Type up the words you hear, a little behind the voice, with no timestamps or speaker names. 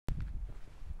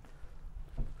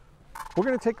We're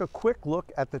going to take a quick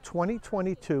look at the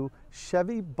 2022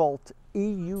 Chevy Bolt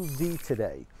EUV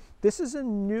today. This is a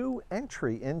new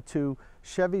entry into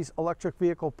Chevy's electric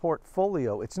vehicle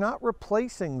portfolio. It's not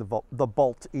replacing the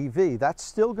Bolt EV. That's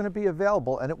still going to be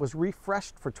available, and it was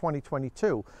refreshed for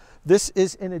 2022. This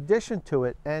is in addition to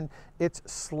it, and it's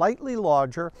slightly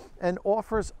larger and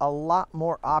offers a lot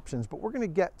more options, but we're going to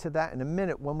get to that in a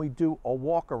minute when we do a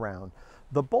walk around.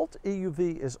 The Bolt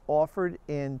EUV is offered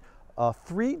in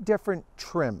 3 different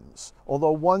trims,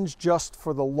 although one's just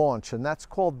for the launch, and that's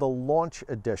called the Launch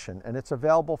Edition, and it's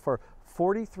available for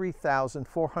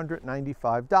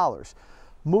 $43,495.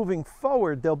 Moving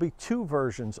forward, there'll be 2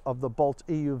 versions of the Bolt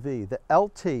EUV. The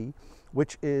LT,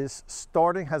 which is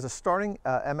has a starting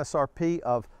MSRP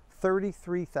of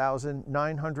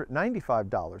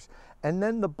 $33,995, and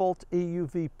then the Bolt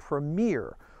EUV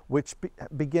Premier, which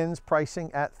begins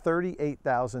pricing at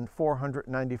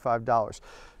 $38,495.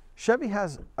 Chevy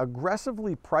has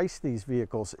aggressively priced these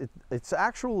vehicles. It's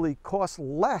actually cost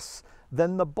less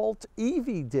than the Bolt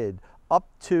EV did up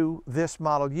to this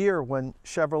model year, when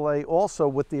Chevrolet also,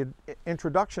 with the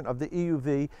introduction of the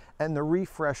EUV and the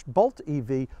refreshed Bolt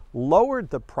EV,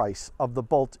 lowered the price of the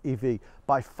Bolt EV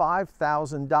by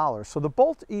 $5,000. So the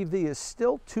Bolt EV is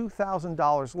still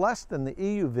 $2,000 less than the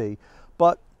EUV,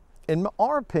 but in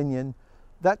our opinion,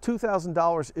 that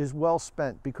 $2,000 is well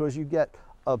spent, because you get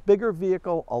a bigger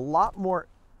vehicle, a lot more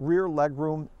rear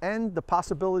legroom, and the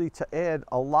possibility to add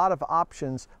a lot of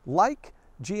options like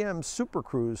GM's Super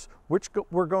Cruise, which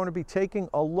we're going to be taking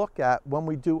a look at when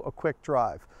we do a quick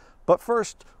drive. But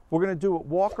first, we're going to do a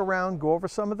walk around, go over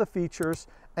some of the features,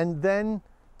 and then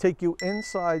take you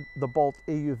inside the Bolt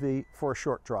EUV for a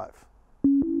short drive.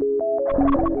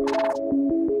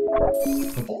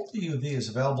 The Bolt EUV is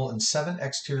available in 7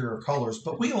 exterior colors,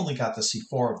 but we only got to see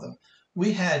 4 of them.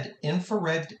 We had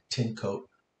infrared tint coat,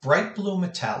 bright blue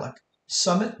metallic,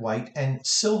 summit white, and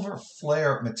silver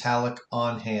flare metallic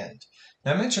on hand.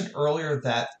 Now, I mentioned earlier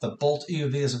that the Bolt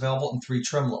EUV is available in 3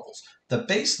 trim levels. The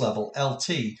base level,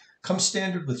 LT, comes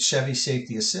standard with Chevy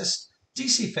Safety Assist,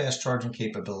 DC fast charging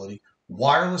capability,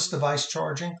 wireless device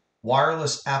charging,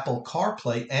 wireless Apple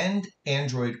CarPlay and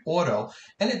Android Auto,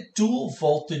 and a dual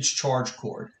voltage charge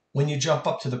cord. When you jump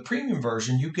up to the premium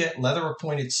version, you get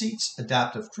leather-appointed seats,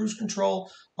 adaptive cruise control,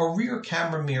 a rear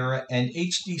camera mirror, and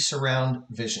HD surround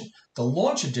vision. The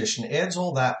Launch Edition adds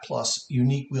all that, plus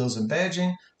unique wheels and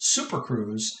badging, Super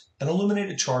Cruise, an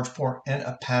illuminated charge port, and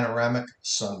a panoramic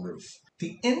sunroof.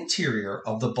 The interior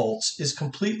of the Bolts is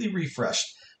completely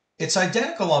refreshed. It's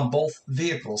identical on both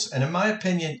vehicles, and in my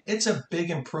opinion, it's a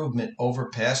big improvement over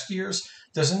past years.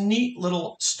 There's a neat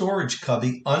little storage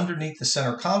cubby underneath the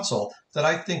center console that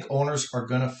I think owners are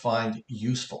going to find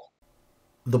useful.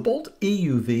 The Bolt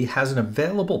EUV has an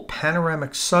available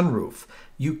panoramic sunroof.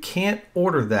 You can't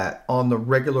order that on the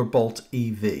regular Bolt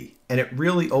EV, and it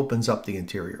really opens up the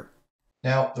interior.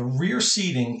 Now, the rear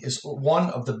seating is one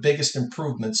of the biggest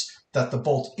improvements that the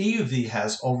Bolt EUV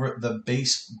has over the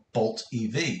base Bolt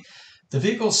EV. The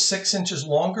vehicle is 6 inches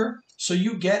longer, so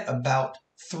you get about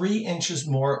 3 inches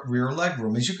more rear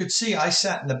legroom. As you could see, I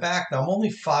sat in the back. Now, I'm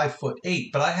only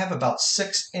 5'8", but I have about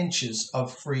 6 inches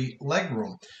of free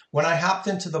legroom. When I hopped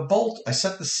into the Bolt, I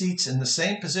set the seats in the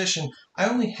same position. I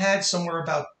only had somewhere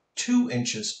about 2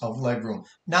 inches of legroom,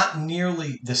 not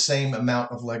nearly the same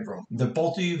amount of legroom. The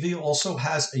Bolt EUV also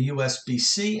has a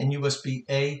USB-C and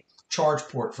USB-A charge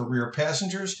port for rear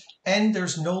passengers, and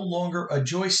there's no longer a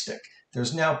joystick.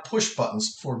 There's now push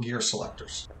buttons for gear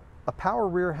selectors. A power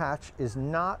rear hatch is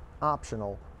not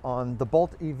optional on the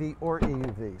Bolt EV or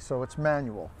EUV, so it's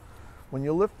manual. When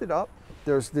you lift it up,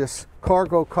 there's this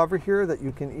cargo cover here that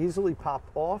you can easily pop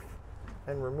off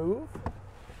and remove.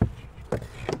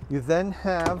 You then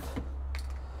have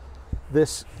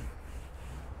this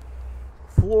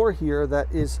floor here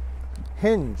that is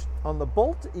hinged. On the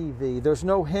Bolt EV, there's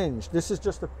no hinge. This is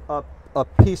just a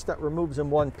piece that removes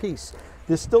in one piece.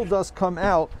 This still does come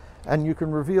out, and you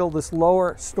can reveal this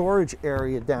lower storage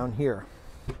area down here.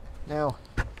 Now,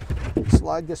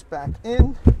 slide this back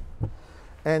in,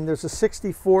 and there's a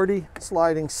 60/40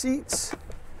 sliding seats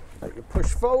that you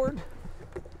push forward,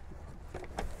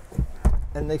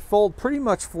 and they fold pretty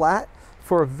much flat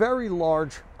for a very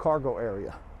large cargo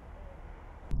area.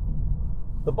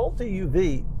 The Bolt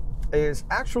EUV is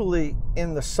actually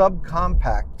in the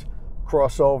subcompact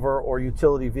crossover or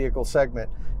utility vehicle segment.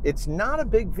 It's not a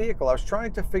big vehicle. I was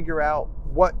trying to figure out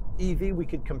what EV we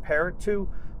could compare it to,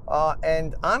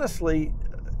 and honestly,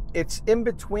 it's in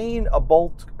between a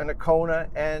Bolt and a Kona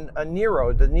and a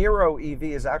Niro. The Niro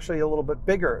EV is actually a little bit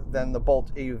bigger than the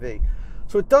Bolt EUV.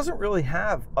 So it doesn't really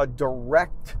have a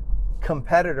direct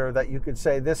competitor that you could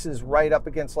say this is right up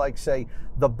against, like, say,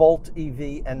 the Bolt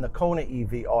EV and the Kona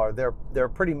EV are. They're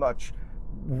pretty much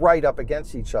right up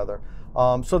against each other.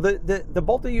 So the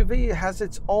Bolt EUV has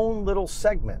its own little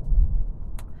segment.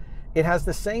 It has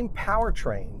the same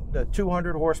powertrain, the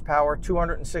 200 horsepower,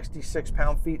 266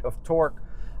 pound-feet of torque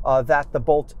that the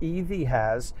Bolt EV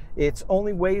has. It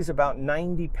only weighs about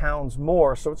 90 pounds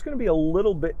more, so it's going to be a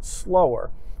little bit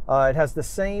slower. It has the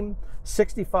same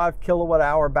 65 kilowatt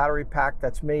hour battery pack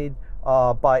that's made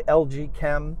by LG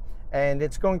Chem, and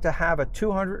it's going to have a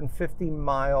 250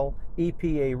 mile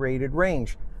EPA rated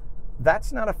range.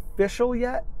 That's not official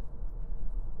yet,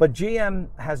 but GM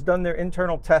has done their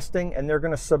internal testing, and they're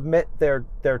going to submit their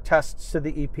tests to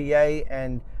the EPA,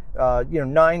 and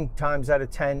 9 times out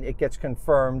of 10 it gets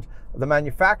confirmed. The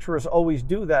manufacturers always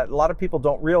do that. A lot of people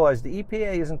don't realize the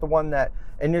EPA isn't the one that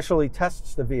initially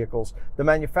tests the vehicles. The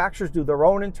manufacturers do their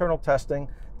own internal testing.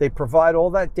 They provide all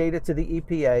that data to the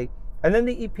EPA, and then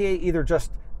the EPA either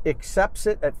just accepts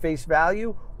it at face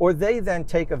value, or they then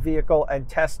take a vehicle and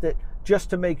test it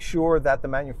just to make sure that the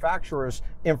manufacturer's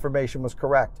information was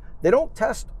correct. They don't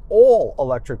test all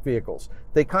electric vehicles.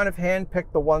 They kind of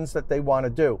handpick the ones that they want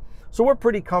to do. So we're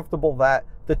pretty comfortable that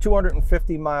the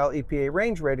 250 mile EPA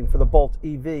range rating for the Bolt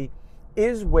EV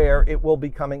is where it will be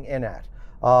coming in at.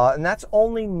 And that's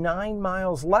only 9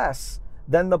 miles less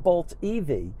than the Bolt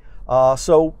EV.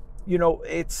 So,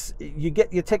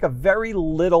 you take a very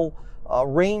little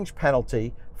range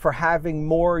penalty for having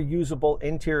more usable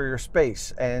interior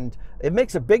space, and it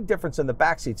makes a big difference in the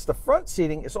back seats. The front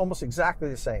seating is almost exactly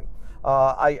the same.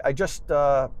 I just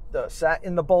sat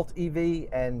in the Bolt EV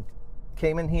and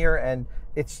came in here, and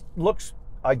it looks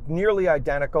nearly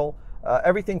identical.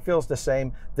 Everything feels the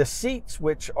same. The seats,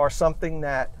 which are something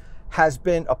that has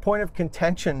been a point of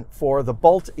contention for the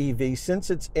Bolt EV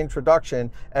since its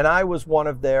introduction, and I was one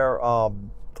of their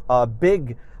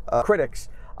big critics.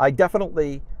 I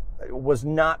definitely was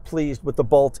not pleased with the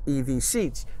Bolt EV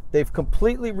seats. They've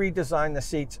completely redesigned the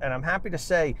seats, and I'm happy to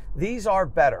say these are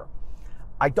better.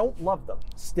 I don't love them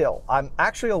still. I'm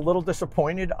actually a little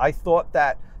disappointed. I thought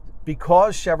that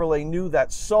because Chevrolet knew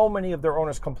that so many of their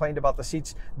owners complained about the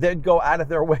seats, they'd go out of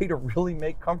their way to really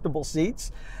make comfortable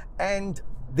seats. And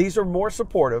these are more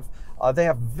supportive. They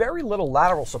have very little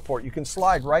lateral support. You can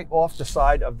slide right off the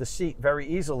side of the seat very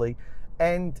easily.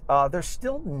 And they're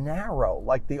still narrow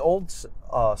like the old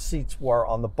seats were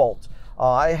on the Bolt.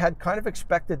 I had kind of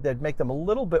expected they'd make them a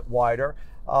little bit wider,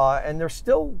 and they're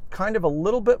still kind of a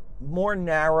little bit more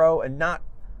narrow and not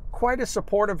quite as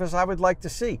supportive as I would like to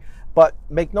see. But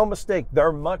make no mistake,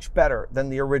 they're much better than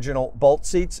the original Bolt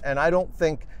seats, and I don't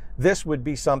think this would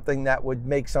be something that would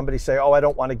make somebody say, oh, I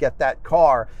don't want to get that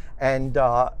car. And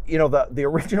the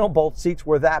original Bolt seats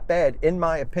were that bad, in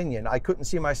my opinion. I couldn't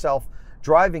see myself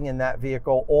driving in that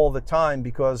vehicle all the time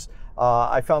because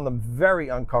I found them very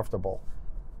uncomfortable.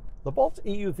 The Bolt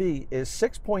EUV is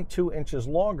 6.2 inches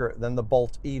longer than the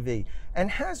Bolt EV and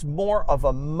has more of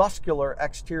a muscular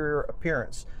exterior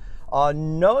appearance.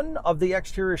 None of the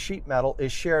exterior sheet metal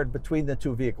is shared between the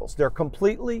two vehicles. They're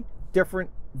completely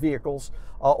different vehicles,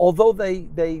 although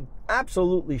they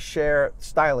absolutely share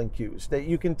styling cues.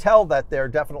 You can tell that they're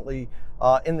definitely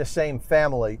in the same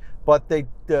family, but the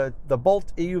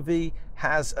Bolt EUV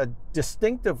has a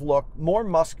distinctive look, more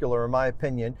muscular in my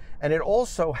opinion, and it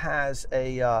also has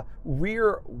a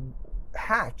rear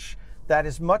hatch that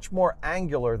is much more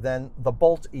angular than the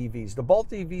Bolt EVs. The Bolt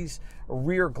EVs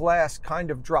rear glass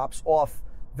kind of drops off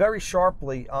very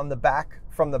sharply on the back,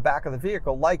 from the back of the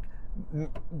vehicle, like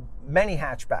many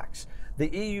hatchbacks.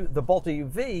 The Bolt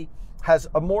EUV has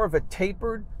a more of a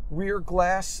tapered rear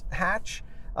glass hatch,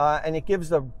 and it gives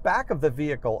the back of the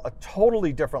vehicle a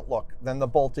totally different look than the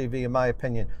Bolt EV, in my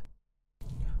opinion.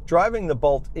 Driving the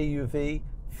Bolt EUV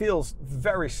feels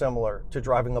very similar to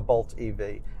driving the Bolt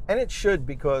EV, and it should,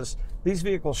 because these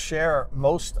vehicles share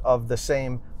most of the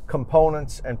same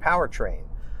components and powertrain.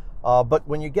 But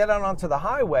when you get out onto the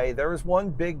highway, there is one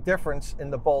big difference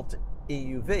in the Bolt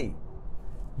EUV.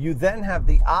 You then have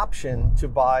the option to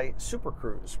buy Super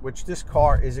Cruise, which this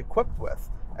car is equipped with.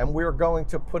 And we're going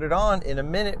to put it on in a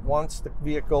minute once the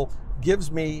vehicle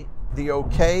gives me the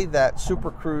okay that Super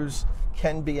Cruise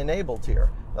can be enabled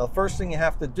here. Now, the first thing you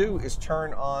have to do is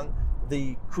turn on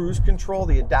the cruise control,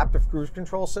 the adaptive cruise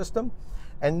control system.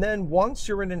 And then once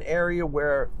you're in an area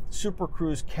where Super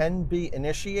Cruise can be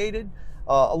initiated,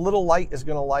 a little light is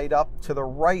going to light up to the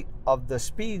right of the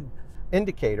speed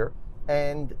indicator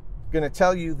and going to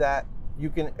tell you that you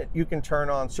can turn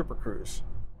on Super Cruise.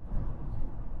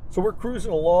 So we're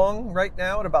cruising along right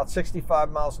now at about 65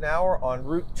 miles an hour on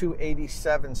Route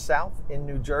 287 South in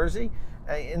New Jersey,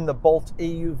 in the Bolt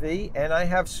EUV, and I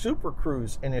have Super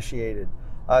Cruise initiated.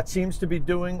 It seems to be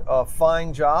doing a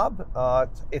fine job.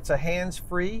 It's a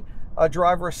hands-free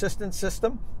driver assistance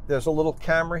system. There's a little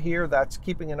camera here that's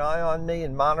keeping an eye on me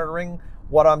and monitoring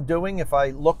what I'm doing. If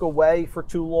I look away for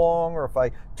too long, or if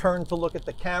I turn to look at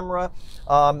the camera,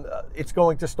 it's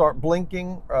going to start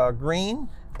blinking green,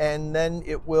 and then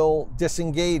it will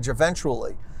disengage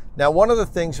eventually. Now, one of the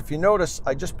things, if you notice,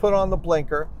 I just put on the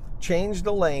blinker, changed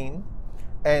the lane,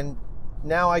 and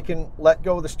now I can let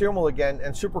go of the steering wheel again,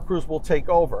 and Super Cruise will take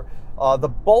over. The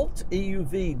Bolt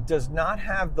EUV does not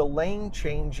have the lane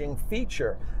changing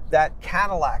feature that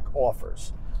Cadillac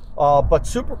offers. But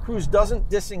Super Cruise doesn't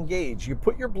disengage. You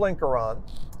put your blinker on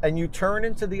and you turn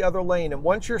into the other lane, and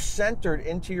once you're centered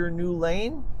into your new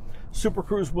lane, Super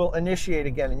Cruise will initiate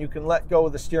again and you can let go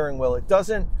of the steering wheel. It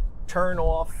doesn't turn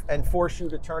off and force you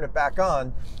to turn it back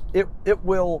on. It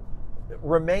will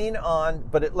remain on,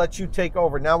 but it lets you take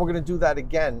over. Now we're going to do that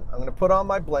again. I'm going to put on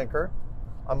my blinker.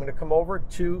 I'm going to come over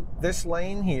to this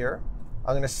lane here.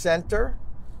 I'm going to center,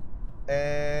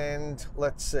 and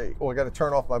let's see. Oh, I got to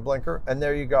turn off my blinker, and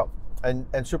there you go.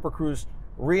 And Super Cruise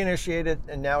reinitiated,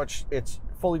 and now it's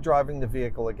fully driving the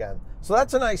vehicle again. So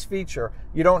that's a nice feature.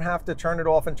 You don't have to turn it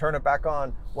off and turn it back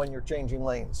on when you're changing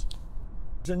lanes.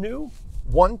 There's a new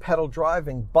one-pedal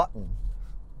driving button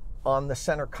on the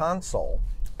center console,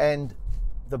 and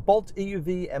the Bolt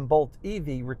EUV and Bolt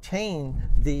EV retain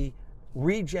the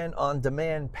Regen on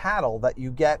Demand paddle that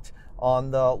you get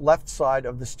on the left side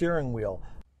of the steering wheel.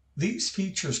 These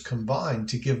features combine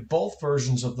to give both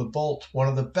versions of the Bolt one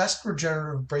of the best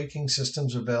regenerative braking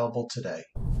systems available today.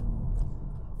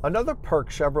 Another perk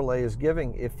Chevrolet is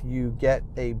giving if you get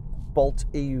a Bolt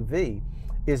EUV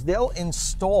is they'll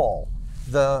install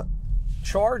the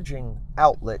charging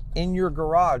outlet in your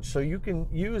garage so you can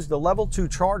use the level 2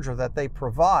 charger that they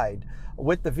provide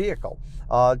with the vehicle.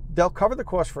 They'll cover the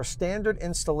cost for standard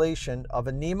installation of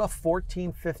a NEMA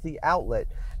 1450 outlet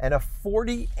and a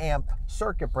 40 amp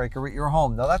circuit breaker at your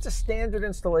home. Now that's a standard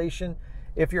installation.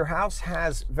 If your house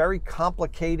has very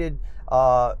complicated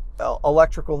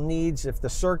electrical needs, if the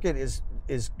circuit is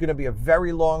going to be a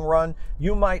very long run,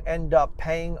 you might end up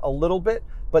paying a little bit,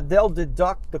 but they'll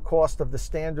deduct the cost of the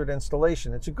standard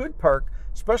installation. It's a good perk,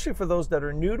 especially for those that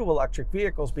are new to electric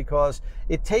vehicles, because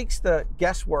it takes the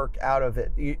guesswork out of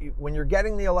it. When you're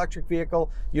getting the electric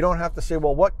vehicle, you don't have to say,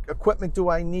 well, what equipment do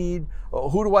I need?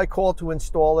 Who do I call to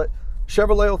install it?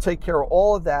 Chevrolet will take care of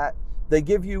all of that. They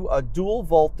give you a dual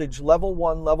voltage level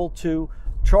 1, level 2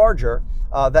 charger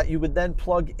that you would then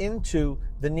plug into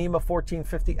the NEMA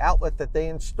 1450 outlet that they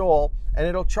install, and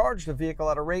it'll charge the vehicle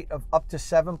at a rate of up to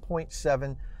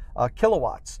 7.7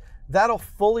 kilowatts. That'll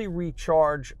fully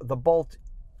recharge the Bolt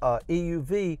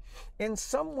EUV in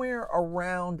somewhere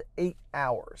around 8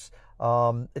 hours.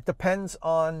 It depends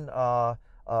on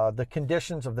the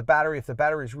conditions of the battery. If the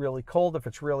battery is really cold, if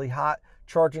it's really hot,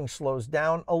 charging slows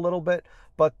down a little bit.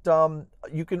 But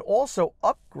you can also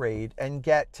upgrade and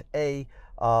get a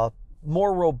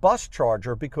more robust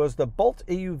charger, because the Bolt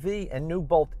EUV and new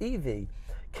Bolt EV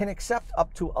can accept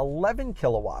up to 11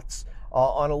 kilowatts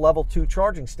on a level 2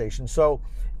 charging station. So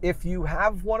if you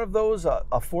have one of those,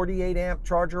 a 48 amp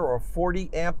charger or a 40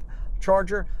 amp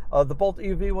charger, the Bolt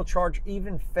EUV will charge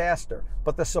even faster.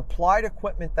 But the supplied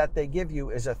equipment that they give you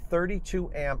is a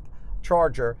 32 amp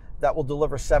charger that will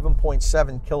deliver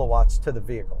 7.7 kilowatts to the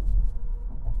vehicle.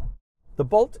 The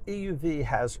Bolt EUV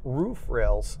has roof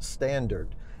rails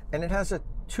standard, and it has a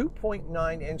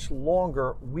 2.9 inch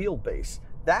longer wheelbase.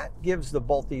 That gives the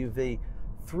Bolt EUV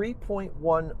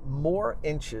 3.1 more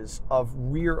inches of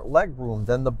rear legroom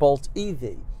than the Bolt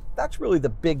EV. That's really the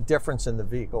big difference in the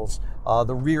vehicles,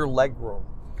 the rear legroom.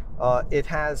 It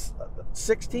has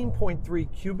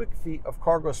 16.3 cubic feet of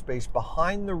cargo space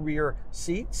behind the rear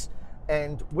seats,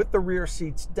 and with the rear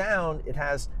seats down, it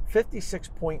has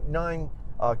 56.9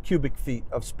 cubic feet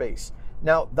of space.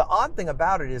 Now, the odd thing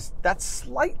about it is that's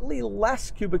slightly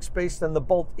less cubic space than the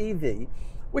Bolt EV,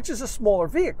 which is a smaller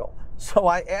vehicle. So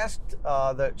I asked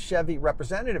the Chevy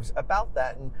representatives about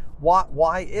that and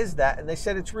why is that? And they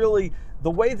said it's really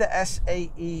the way the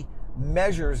SAE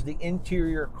measures the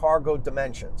interior cargo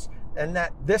dimensions, and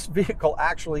that this vehicle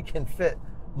actually can fit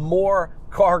more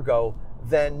cargo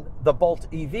than the Bolt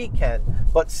EV can.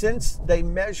 But since they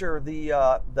measure the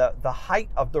height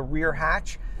of the rear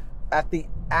hatch at the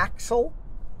axle,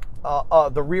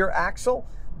 the rear axle,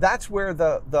 that's where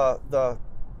the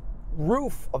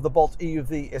roof of the Bolt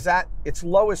EUV is at its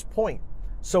lowest point.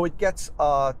 So it gets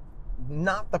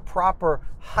not the proper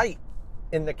height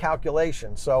in the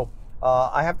calculation. So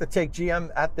I have to take GM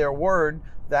at their word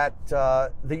that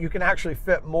you can actually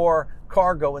fit more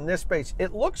cargo in this space.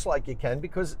 It looks like you can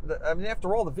because, I mean,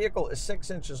 after all, the vehicle is 6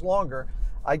 inches longer.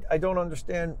 I don't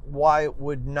understand why it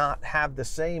would not have the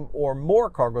same or more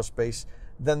cargo space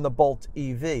than the Bolt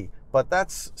EV. But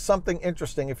that's something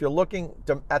interesting. If you're looking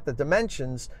at the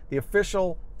dimensions, the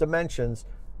official dimensions,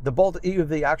 the Bolt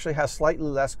EUV actually has slightly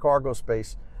less cargo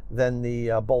space than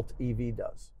the Bolt EV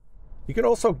does. You can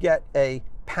also get a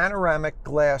panoramic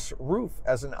glass roof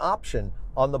as an option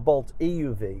on the Bolt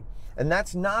EUV, and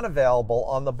that's not available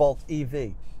on the Bolt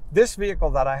EV. This vehicle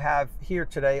that I have here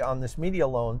today on this media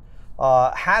loan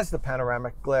has the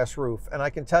panoramic glass roof, and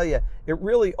I can tell you, it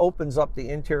really opens up the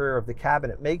interior of the cabin.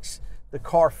 It makes the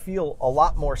car feel a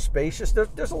lot more spacious.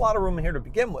 There's a lot of room here to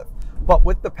begin with, but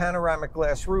with the panoramic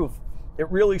glass roof, it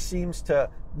really seems to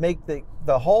make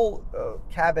the whole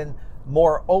cabin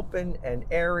more open and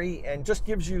airy, and just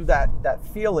gives you that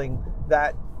feeling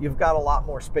that you've got a lot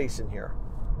more space in here.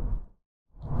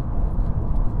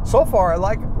 So far, I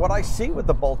like what I see with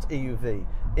the Bolt EUV.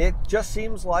 It just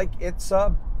seems like it's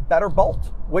a better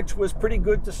Bolt, which was pretty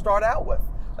good to start out with.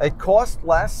 It costs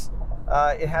less,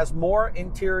 it has more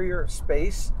interior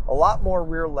space, a lot more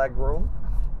rear leg room.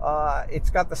 It's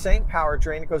got the same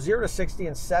powertrain. It goes 0 to 60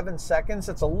 in 7 seconds.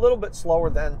 It's a little bit slower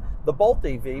than the Bolt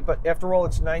EV, but after all,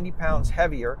 it's 90 pounds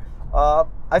heavier.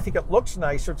 I think it looks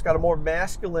nicer. It's got a more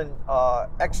masculine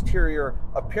exterior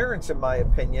appearance, in my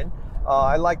opinion.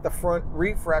 I like the front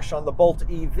refresh on the Bolt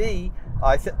EV.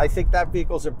 I think that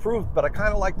vehicle's improved, but I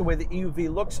kind of like the way the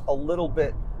EUV looks a little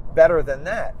bit better than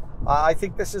that. I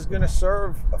think this is going to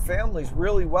serve families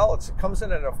really well. It comes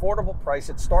in at an affordable price.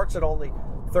 It starts at only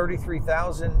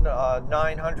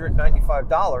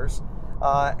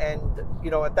 $33,995. And, you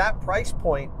know, at that price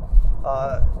point,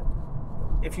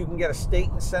 if you can get a state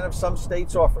incentive, some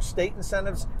states offer state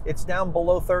incentives, it's down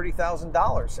below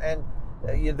 $30,000. And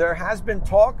there has been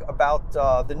talk about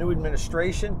the new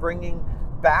administration bringing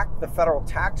back the federal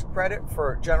tax credit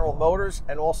for General Motors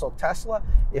and also Tesla.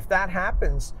 If that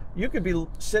happens, you could be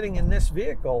sitting in this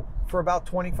vehicle for about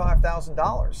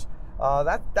 $25,000.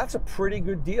 That's a pretty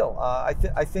good deal. I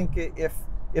think if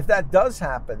that does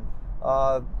happen,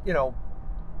 you know,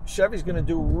 Chevy's going to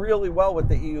do really well with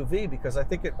the EUV, because I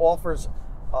think it offers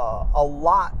a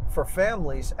lot for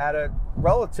families at a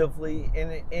relatively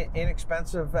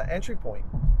inexpensive entry point.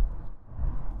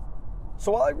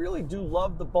 So while I really do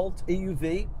love the Bolt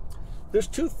EUV, there's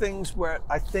two things where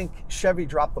I think Chevy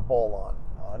dropped the ball on.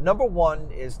 Number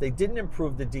one is they didn't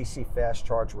improve the DC fast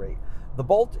charge rate. The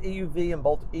Bolt EUV and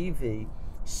Bolt EV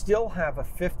still have a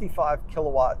 55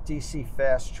 kilowatt DC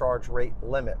fast charge rate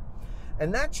limit.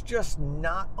 And that's just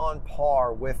not on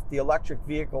par with the electric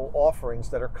vehicle offerings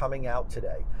that are coming out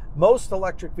today. Most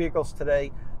electric vehicles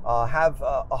today have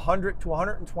 100 to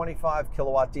 125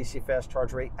 kilowatt DC fast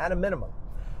charge rate at a minimum.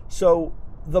 So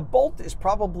the Bolt is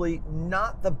probably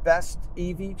not the best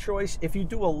EV choice if you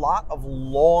do a lot of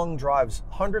long drives,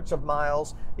 hundreds of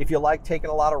miles. If you like taking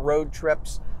a lot of road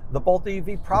trips, the Bolt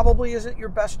EV probably isn't your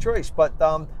best choice, but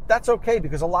that's okay,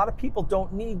 because a lot of people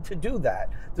don't need to do that.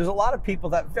 There's a lot of people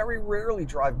that very rarely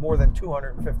drive more than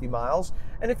 250 miles.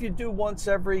 And if you do once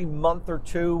every month or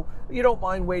two, you don't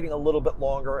mind waiting a little bit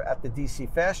longer at the DC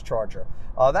fast charger.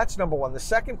 That's number one. The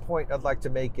second point I'd like to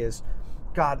make is,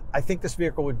 God, I think this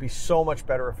vehicle would be so much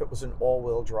better if it was an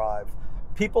all-wheel drive.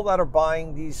 People that are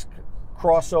buying these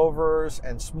crossovers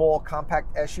and small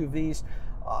compact SUVs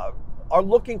are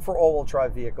looking for all-wheel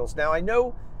drive vehicles. Now, I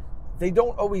know they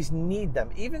don't always need them.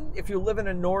 Even if you live in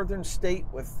a northern state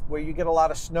where you get a lot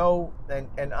of snow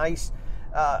and ice,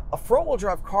 a front-wheel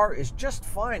drive car is just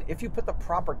fine if you put the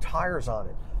proper tires on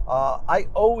it. I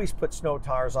always put snow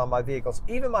tires on my vehicles,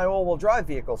 even my all-wheel drive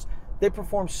vehicles. They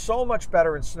perform so much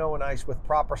better in snow and ice with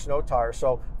proper snow tires.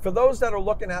 So for those that are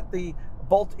looking at the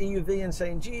Bolt EUV and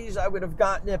saying, geez, I would have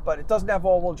gotten it, but it doesn't have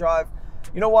all-wheel drive,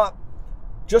 you know what?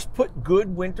 Just put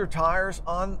good winter tires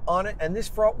on it, and this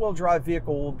front-wheel drive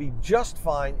vehicle will be just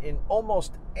fine in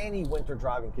almost any winter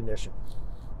driving condition.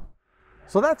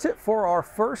 So that's it for our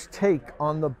first take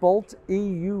on the Bolt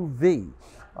EUV.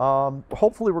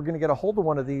 Hopefully we're going to get a hold of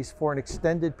one of these for an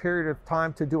extended period of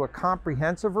time to do a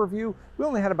comprehensive review. We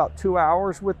only had about 2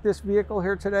 hours with this vehicle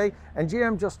here today, and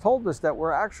GM just told us that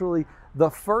we're actually the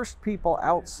first people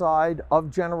outside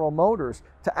of General Motors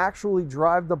to actually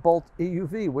drive the Bolt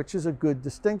EUV, which is a good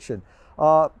distinction.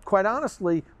 Quite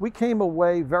honestly, we came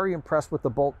away very impressed with the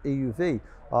Bolt EUV.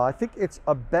 I think it's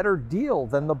a better deal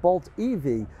than the Bolt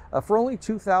EV. For only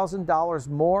 $2,000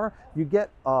 more, you get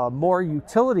more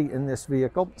utility in this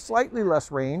vehicle, slightly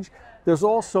less range. There's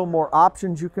also more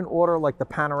options you can order, like the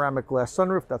panoramic glass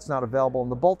sunroof. That's not available in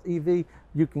the Bolt EV.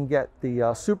 You can get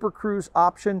the Super Cruise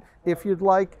option if you'd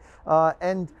like.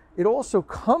 And It also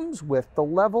comes with the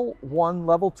level 1,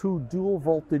 level 2 dual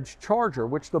voltage charger,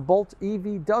 which the Bolt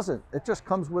EV doesn't. It just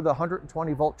comes with a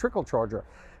 120 volt trickle charger.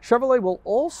 Chevrolet will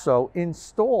also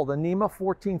install the NEMA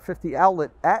 1450 outlet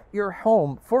at your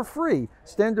home for free,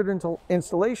 standard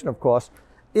installation of course,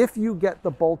 if you get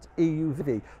the Bolt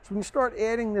EUV. So when you start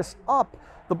adding this up,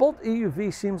 the Bolt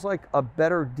EUV seems like a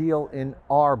better deal in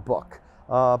our book.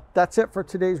 That's it for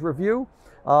today's review.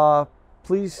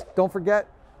 Please don't forget,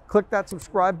 click that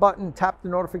subscribe button, tap the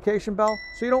notification bell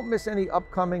so you don't miss any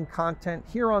upcoming content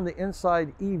here on the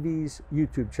Inside EVs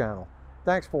YouTube channel.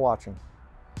 Thanks for watching.